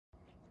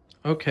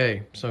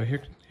Okay, so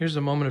here's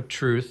a moment of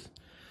truth.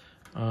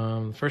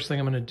 First thing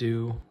I'm going to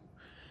do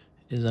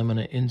is I'm going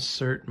to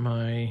insert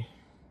my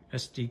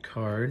SD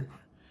card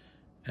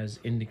as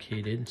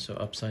indicated, so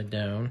upside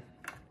down.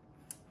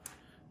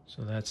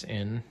 So that's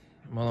in.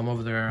 While I'm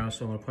over there, I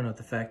also want to point out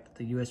the fact that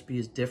the USB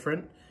is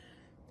different.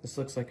 This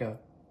looks like a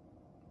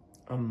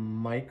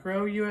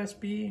micro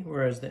USB,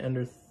 whereas the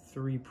Ender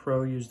 3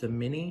 Pro used a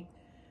mini,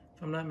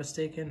 if I'm not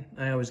mistaken.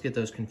 I always get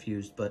those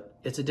confused, but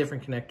it's a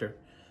different connector,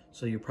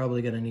 so you're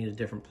probably going to need a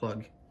different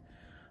plug.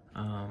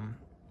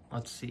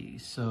 Let's see,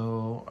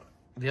 so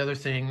the other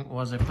thing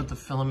was I put the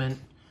filament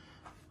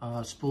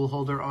spool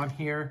holder on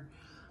here.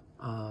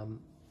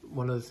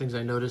 One of the things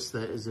I noticed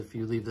that is if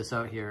you leave this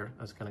out here,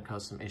 that's going to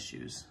cause some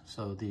issues.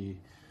 So the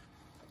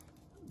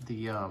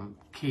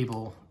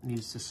cable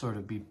needs to sort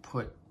of be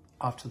put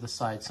off to the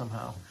side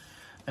somehow.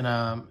 And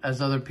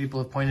as other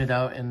people have pointed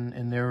out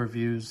in their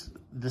reviews,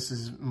 this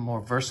is more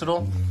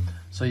versatile.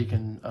 So you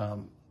can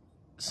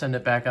send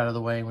it back out of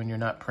the way when you're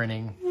not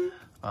printing,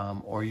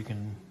 or you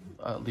can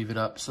leave it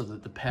up so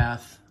that the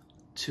path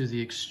to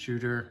the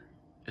extruder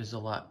is a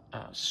lot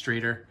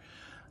straighter.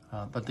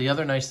 But the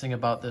other nice thing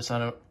about this,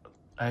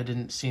 I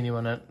didn't see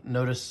anyone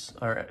notice,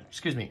 or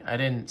excuse me, I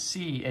didn't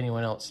see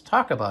anyone else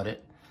talk about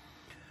it,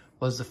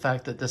 was the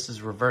fact that this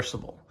is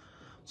reversible.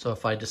 So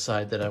if I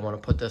decide that I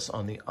want to put this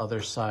on the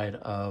other side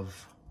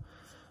of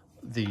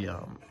the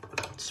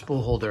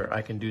spool holder,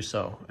 I can do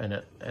so, and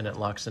it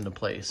locks into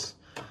place.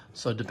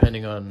 So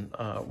depending on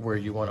where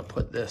you want to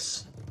put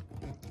this,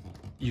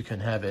 you can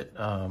have it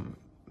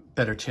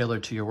better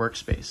tailored to your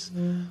workspace.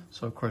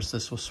 So of course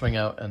this will swing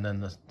out, and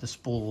then the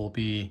spool will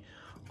be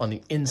on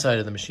the inside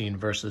of the machine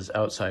versus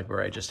outside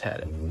where I just had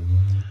it.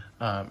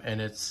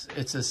 And it's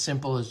as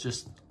simple as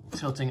just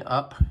tilting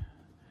up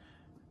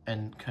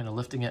and kind of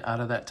lifting it out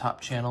of that top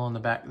channel in the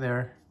back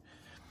there.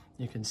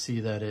 You can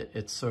see that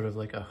it's sort of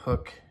like a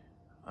hook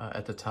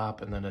at the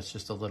top, and then it's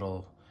just a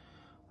little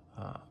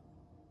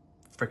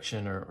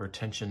friction or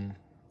tension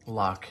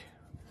lock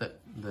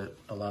that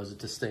allows it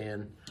to stay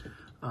in.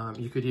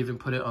 You could even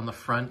put it on the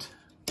front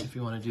if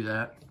you want to do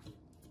that.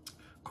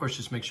 Of course,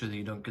 just make sure that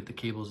you don't get the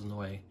cables in the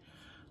way.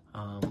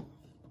 And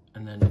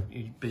then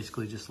you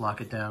basically just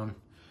lock it down,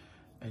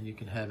 and you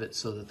can have it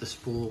so that the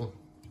spool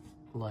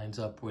lines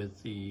up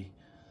with the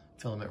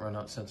filament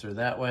runout sensor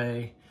that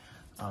way.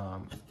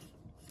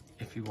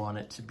 If you want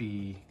it to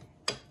be,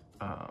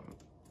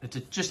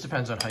 it just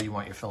depends on how you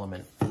want your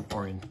filament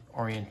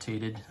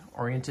orientated.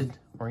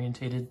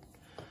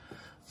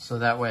 So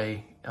that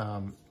way,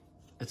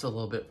 it's a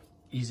little bit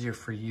easier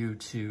for you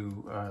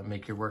to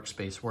make your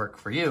workspace work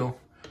for you.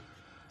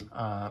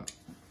 And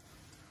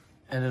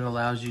it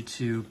allows you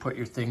to put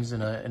your things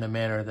in a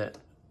manner that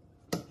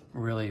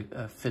really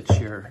fits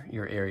your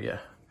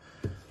area.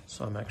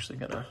 So I'm actually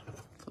gonna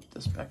flip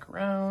this back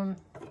around,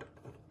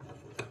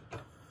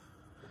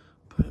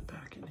 put it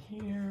back in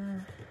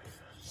here.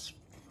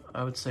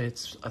 I would say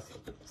it's a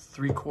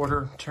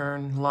 3/4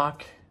 turn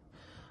lock.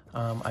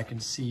 I can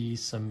see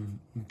some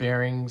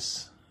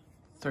bearings,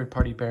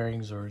 third-party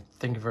bearings or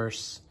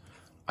Thingiverse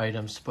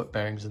items to put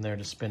bearings in there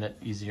to spin it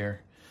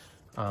easier.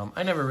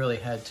 I never really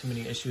had too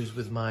many issues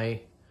with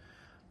my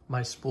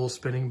spool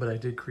spinning, but I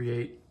did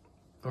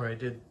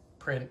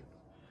print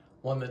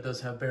one that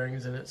does have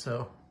bearings in it,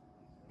 so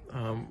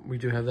we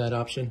do have that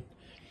option.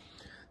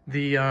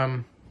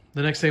 The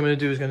next thing I'm going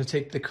to do is going to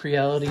take the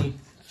Creality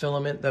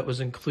filament that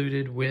was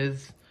included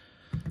with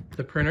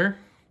the printer,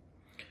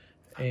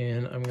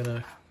 and I'm going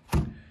to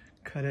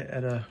cut it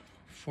at a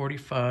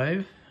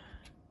 45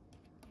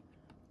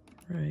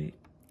 right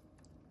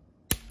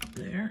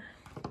there.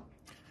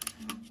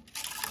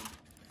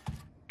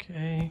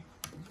 Okay,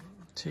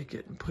 take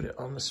it and put it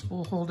on the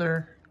spool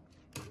holder.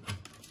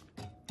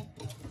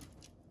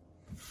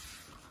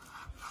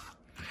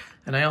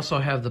 And I also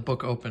have the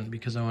book open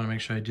because I want to make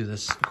sure I do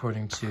this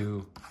according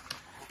to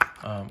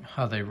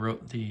how they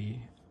wrote the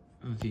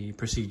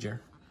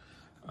procedure.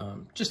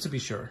 Just to be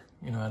sure,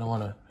 I don't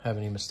want to have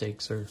any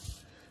mistakes or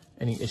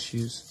any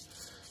issues.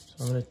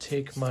 So I'm going to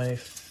take my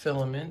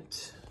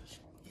filament.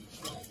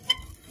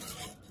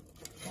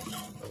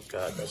 Oh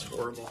God, that's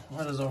horrible.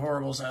 That is a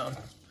horrible sound.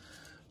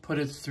 Put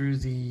it through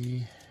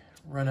the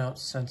runout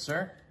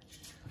sensor.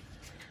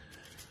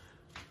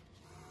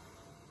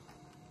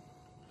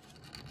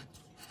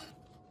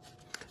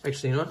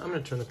 Actually, you know what? I'm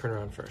going to turn the printer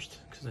on first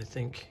because I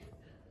think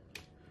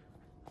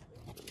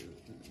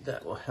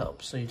that will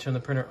help. So you turn the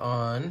printer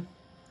on.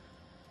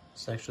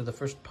 It's actually the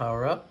first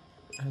power up.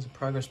 It has a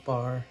progress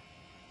bar.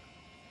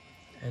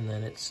 And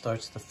then it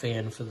starts the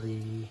fan for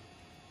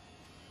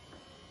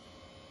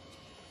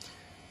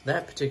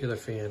that particular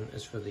fan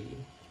is for the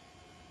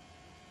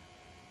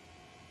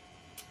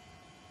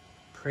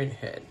print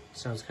head.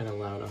 Sounds kind of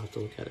loud. I'll have to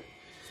look at it.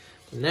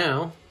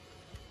 Now,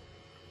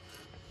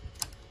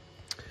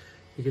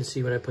 you can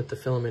see when I put the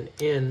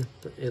filament in,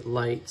 it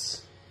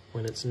lights.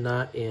 When it's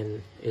not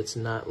in, it's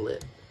not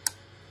lit.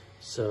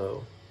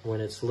 So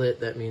when it's lit,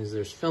 that means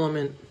there's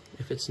filament.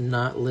 If it's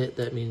not lit,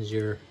 that means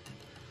you've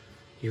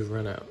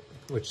run out,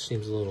 which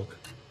seems a little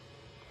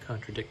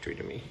contradictory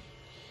to me.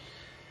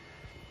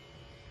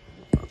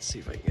 let's see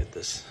if I can get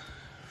this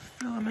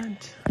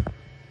filament.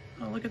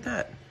 Oh, look at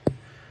that.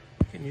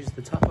 You can use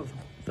the top of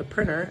the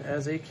printer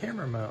as a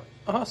camera mount.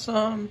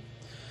 Awesome.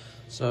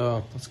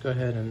 So let's go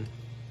ahead and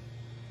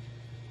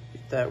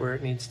get that where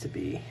it needs to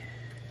be.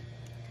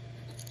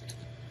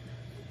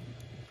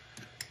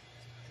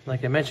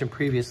 Like I mentioned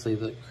previously,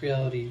 the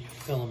Creality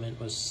filament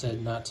was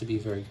said not to be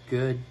very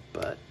good,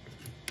 but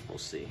we'll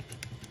see.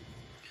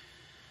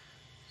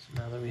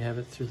 So now that we have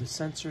it through the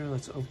sensor,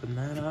 let's open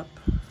that up.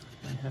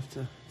 I have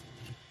to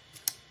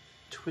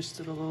twist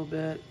it a little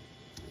bit.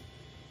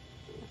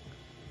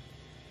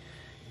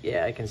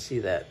 Yeah, I can see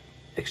that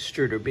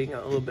extruder being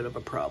a little bit of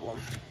a problem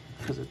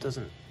because it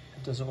doesn't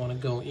want to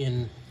go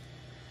in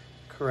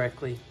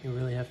correctly. You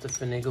really have to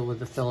finagle with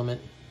the filament,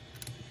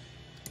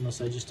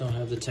 unless I just don't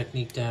have the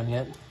technique down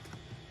yet.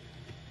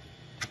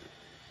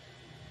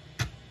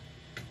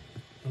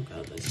 Oh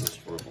God, that sounds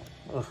horrible.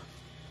 Ugh.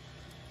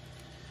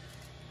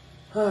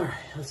 All right,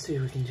 let's see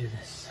if we can do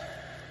this.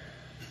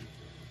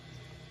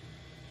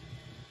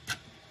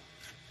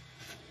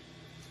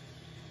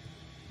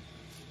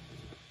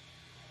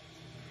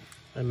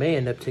 I may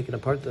end up taking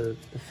apart the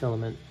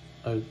filament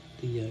or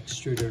the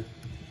extruder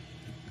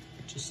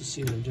just to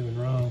see what I'm doing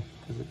wrong,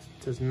 because it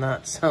does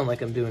not sound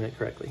like I'm doing it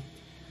correctly.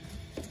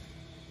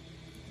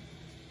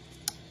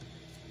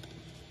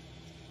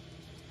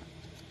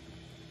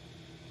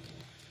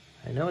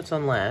 I know it's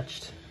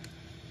unlatched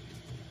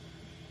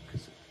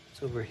because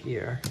it's over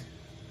here.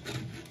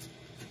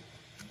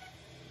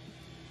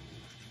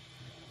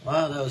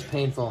 Wow, that was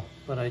painful,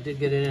 but I did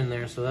get it in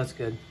there, so that's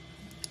good.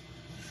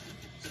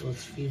 So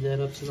let's feed that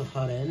up to the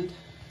hot end.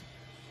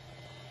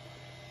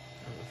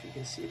 I don't know if you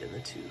can see it in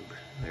the tube.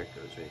 There it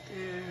goes right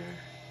there.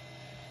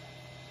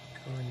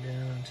 Going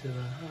down to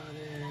the hot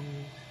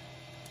end.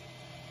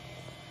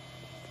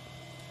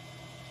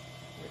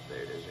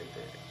 There it is right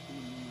there.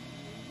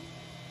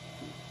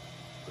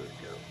 Where'd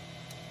it go?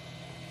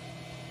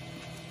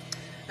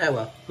 Ah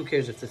well, who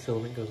cares if the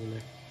filament goes in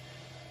there.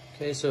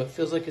 Okay, so it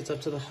feels like it's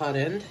up to the hot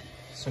end.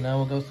 So now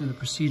we'll go through the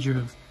procedure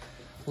of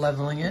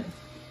leveling it.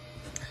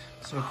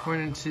 So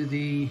according to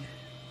the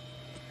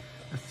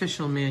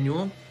official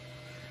manual,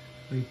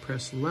 we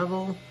press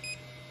level,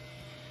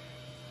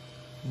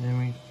 and then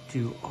we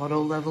do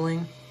auto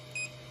leveling.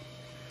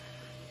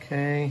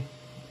 Okay.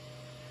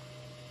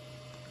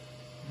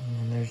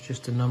 And there's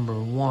just a number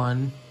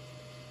 1.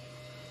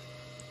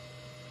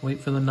 Wait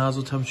for the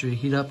nozzle temperature to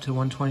heat up to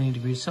 120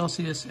 degrees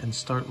Celsius and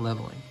start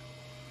leveling.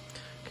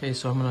 Okay,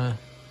 so I'm gonna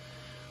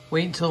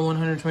wait until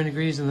 120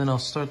 degrees and then I'll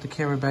start the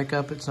camera back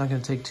up. It's not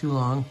gonna take too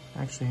long.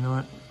 Actually, you know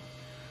what?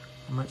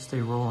 I might stay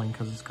rolling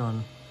because it's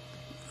gone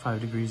 5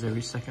 degrees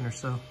every second or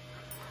so.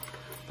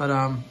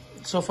 But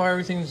so far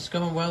everything's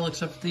going well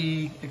except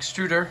the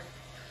extruder.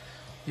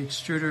 The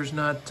extruder's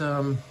not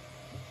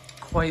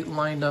quite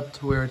lined up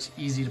to where it's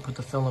easy to put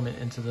the filament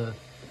into the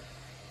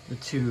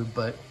tube,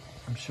 but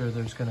I'm sure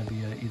there's going to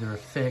be either a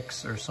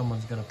fix or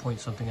someone's going to point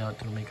something out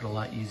to make it a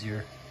lot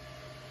easier.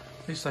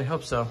 At least I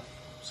hope so.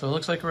 So it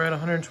looks like we're at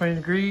 120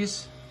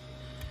 degrees.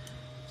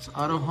 It's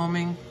auto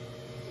homing.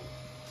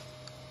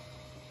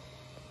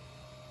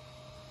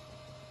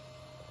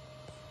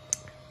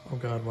 Oh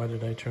God, why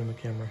did I turn the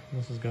camera?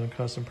 This is going to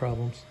cause some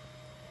problems.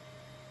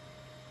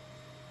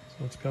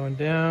 So it's going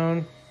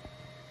down.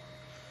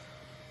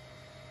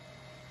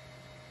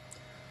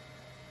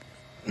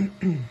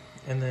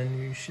 And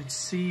then you should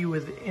see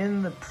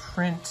within the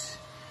print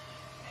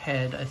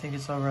head, I think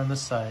it's over on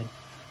this side,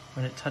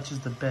 when it touches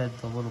the bed,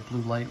 the little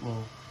blue light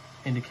will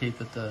indicate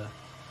that the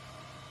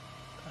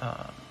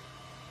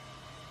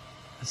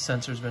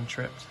sensor's been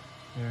tripped.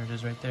 There it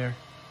is right there.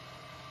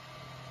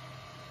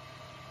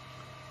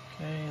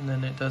 Okay, and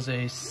then it does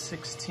a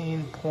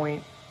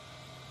 16-point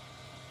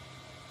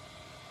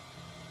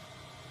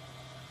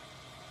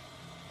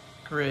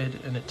grid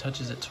and it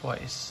touches it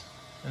twice.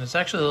 And it's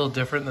actually a little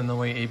different than the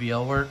way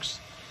ABL works.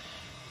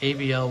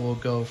 ABL will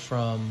go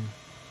from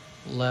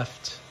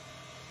left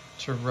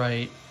to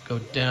right, go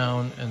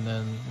down, and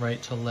then right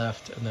to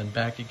left, and then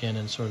back again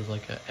in sort of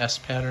like a S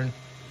pattern.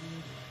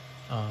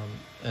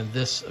 And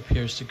this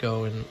appears to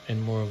go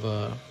in more of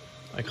a,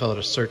 I call it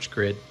a search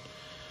grid,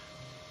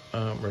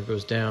 where it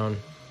goes down,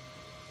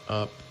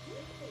 up,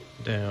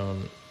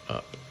 down,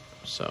 up.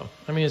 So,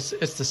 I mean,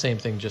 it's the same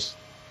thing, just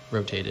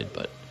rotated,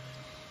 but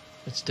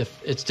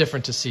it's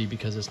different to see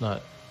because it's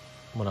not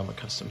what I'm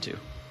accustomed to.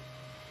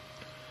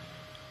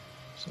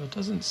 So it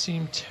doesn't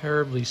seem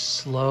terribly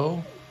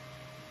slow.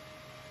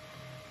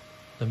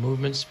 The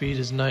movement speed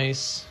is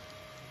nice.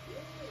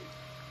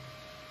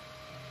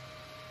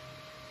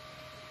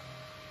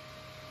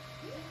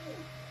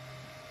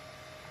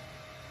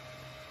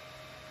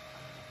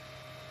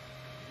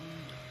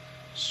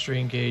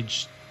 Strain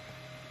gauge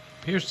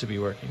appears to be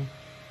working.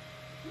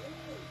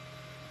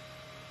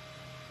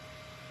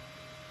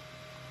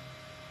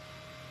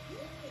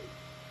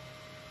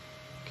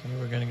 Okay,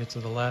 we're going to get to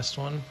the last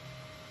one.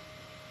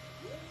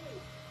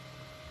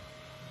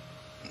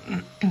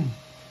 And it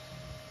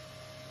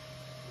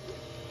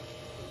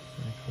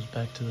goes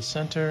back to the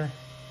center.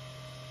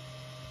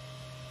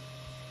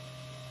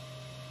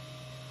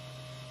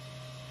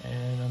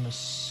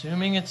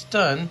 assuming it's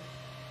done.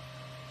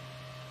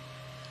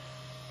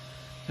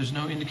 There's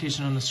no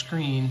indication on the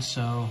screen,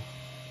 so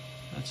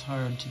that's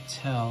hard to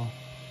tell.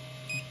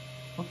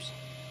 Whoops.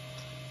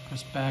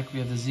 Press back. We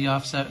have the Z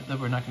offset that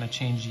we're not going to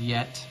change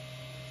yet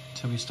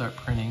until we start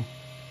printing.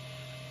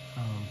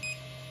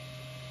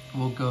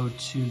 We'll go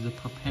to the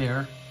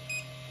prepare.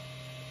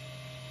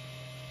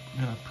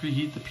 I'm going to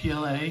preheat the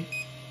PLA.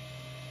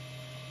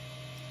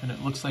 And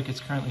it looks like it's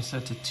currently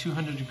set to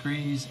 200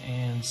 degrees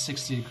and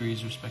 60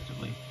 degrees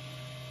respectively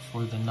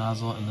for the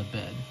nozzle and the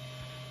bed.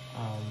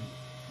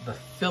 The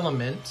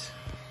filament,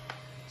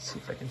 let's see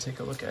if I can take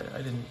a look at it.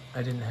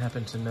 I didn't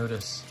happen to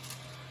notice.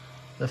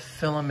 The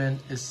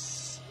filament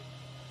is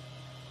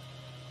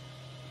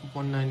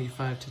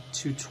 195 to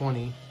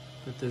 220,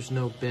 but there's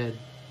no bed.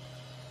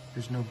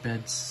 There's no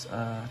bed's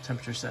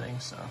temperature setting,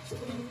 so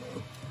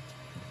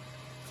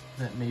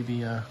that may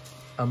be a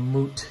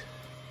moot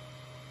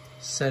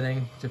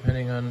setting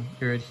depending on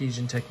your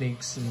adhesion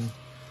techniques and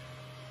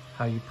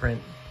how you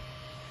print.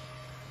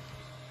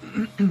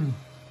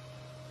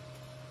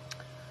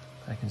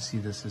 I can see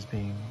this as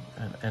being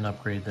an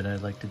upgrade that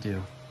I'd like to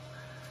do,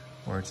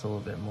 where it's a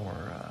little bit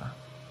more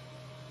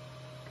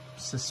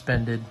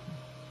suspended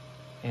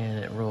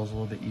and it rolls a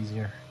little bit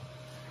easier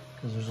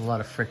because there's a lot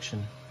of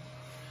friction.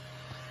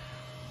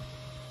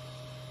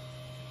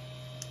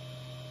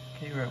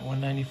 Okay, we're at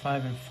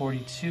 195 and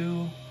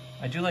 42.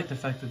 I do like the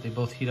fact that they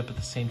both heat up at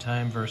the same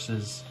time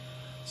versus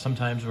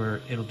sometimes where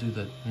it'll do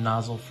the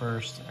nozzle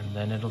first and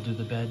then it'll do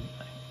the bed.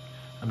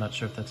 I'm not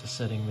sure if that's a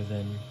setting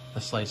within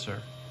the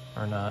slicer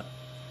or not.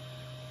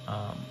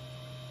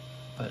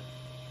 But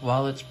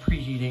while it's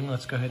preheating,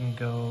 let's go ahead and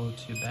go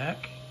to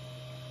back.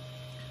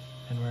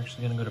 And we're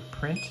actually going to go to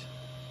print.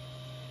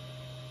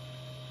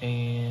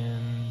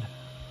 And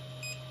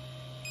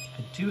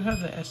I do have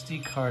the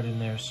SD card in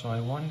there, so I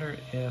wonder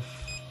if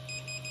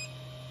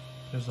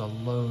there's a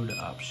load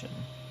option.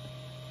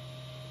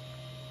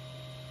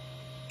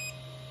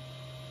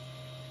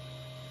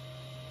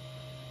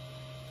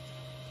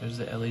 There's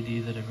the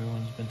LED that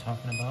everyone's been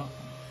talking about.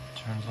 It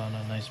turns on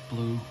a nice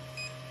blue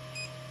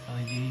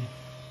LED.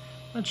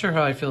 Not sure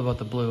how I feel about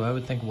the blue. I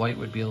would think white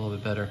would be a little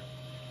bit better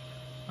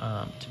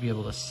to be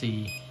able to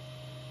see.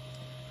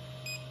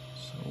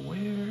 So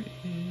where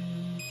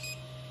is...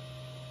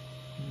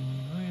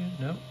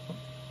 Nope.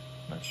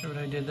 Not sure what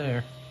I did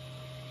there.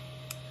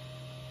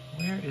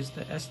 Where is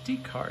the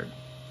SD card?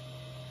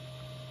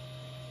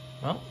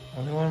 Well,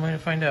 only one way to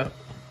find out.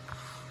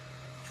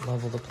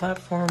 Level the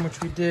platform,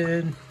 which we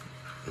did.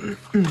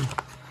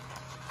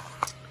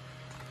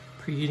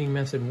 Preheating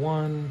method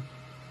 1.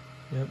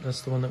 Yep,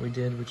 that's the one that we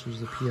did, which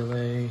was the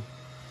PLA.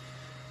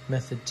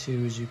 Method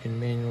 2 is you can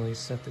manually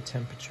set the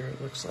temperature,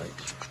 it looks like.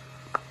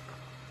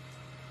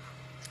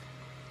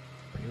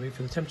 When you wait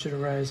for the temperature to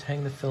rise,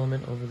 hang the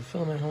filament over the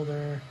filament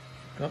holder.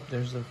 Oh,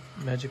 there's the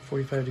magic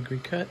 45-degree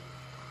cut.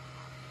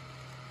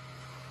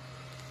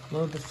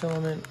 Load the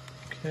filament,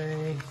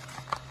 okay.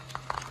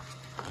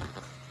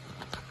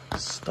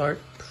 Start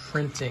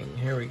printing,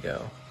 here we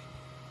go.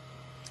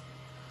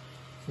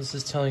 This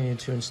is telling you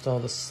to install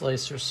the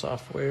slicer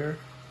software.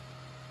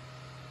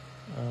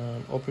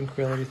 Open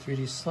Creality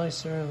 3D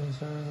Slicer,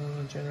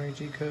 generate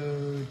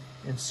G-code,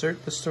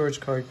 insert the storage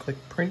card, click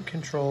print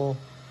control,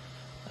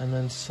 and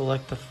then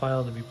select the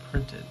file to be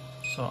printed.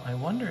 So I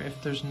wonder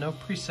if there's no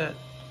preset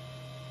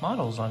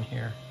models on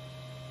here.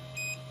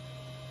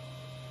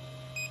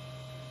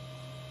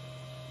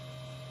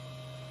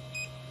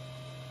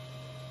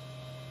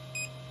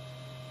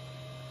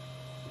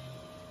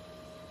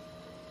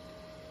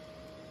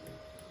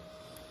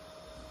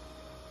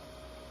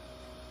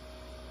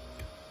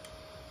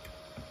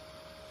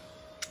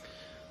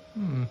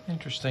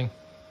 Interesting.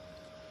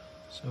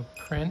 So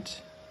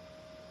print.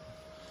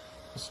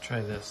 Let's try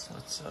this.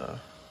 Let's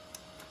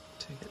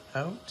take it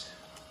out.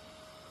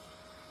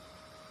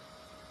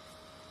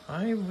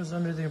 I was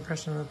under the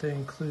impression that they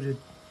included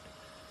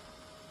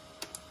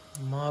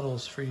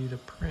models for you to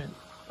print,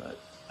 but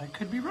I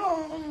could be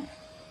wrong.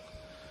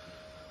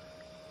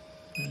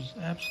 There's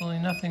absolutely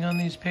nothing on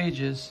these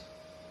pages.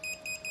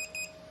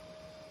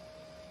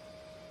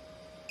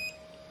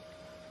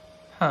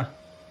 Huh.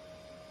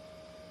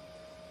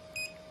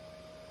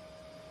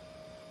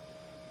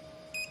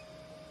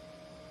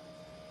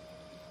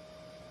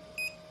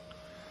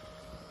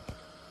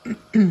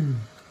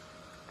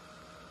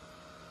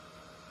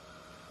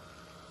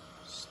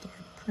 Start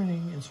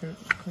printing, insert,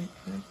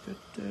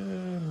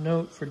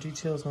 note for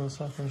details on the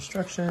software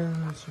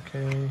instructions,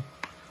 okay.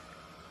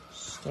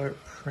 Start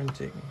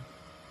printing.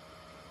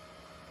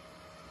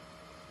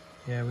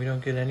 Yeah, we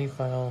don't get any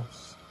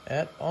files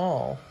at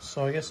all,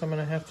 so I guess I'm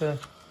gonna have to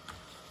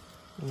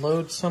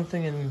load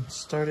something and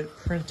start it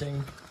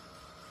printing.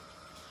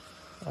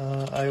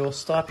 I will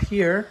stop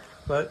here,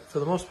 but for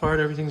the most part,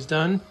 everything's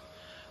done.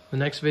 The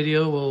next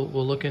video,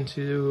 we'll look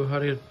into how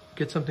to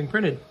get something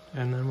printed,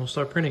 and then we'll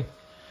start printing.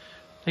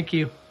 Thank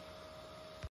you.